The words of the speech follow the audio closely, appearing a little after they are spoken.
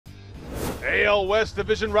AL West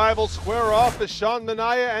division rivals square off as Sean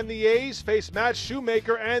Manaea and the A's face Matt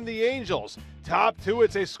Shoemaker and the Angels. Top two,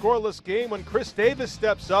 it's a scoreless game when Chris Davis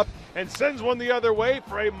steps up and sends one the other way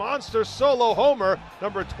for a monster solo homer,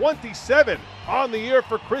 number 27 on the year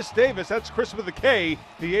for Chris Davis. That's Chris with a K.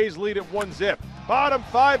 The A's lead at 1-0. Bottom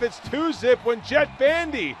five, it's 2-0 when Jet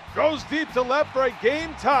Bandy goes deep to left for a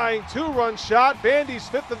game-tying two-run shot. Bandy's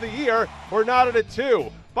fifth of the year. We're knotted at 2.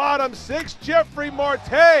 Bottom six, Jefry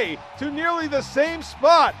Marte to nearly the same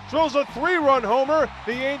spot. Drills a 3-run homer.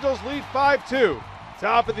 The Angels lead 5-2.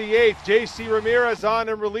 Top of the 8th, J.C. Ramirez on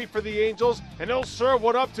in relief for the Angels, and he'll serve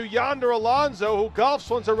one up to Yonder Alonso, who golfs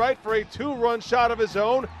one to right for a 2-run shot of his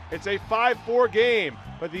own. It's a 5-4 game,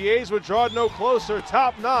 but the A's would draw no closer.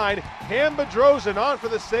 Top 9, Cam Bedrosian on for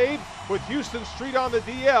the save with Houston Street on the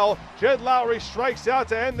DL. Jed Lowry strikes out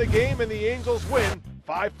to end the game, and the Angels win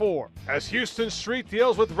 5-4. As Houston Street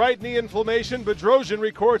deals with right knee inflammation, Bedrosian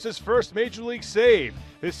records his first Major League save.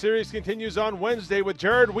 This series continues on Wednesday with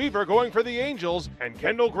Jared Weaver going for the Angels and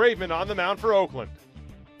Kendall Graveman on the mound for Oakland.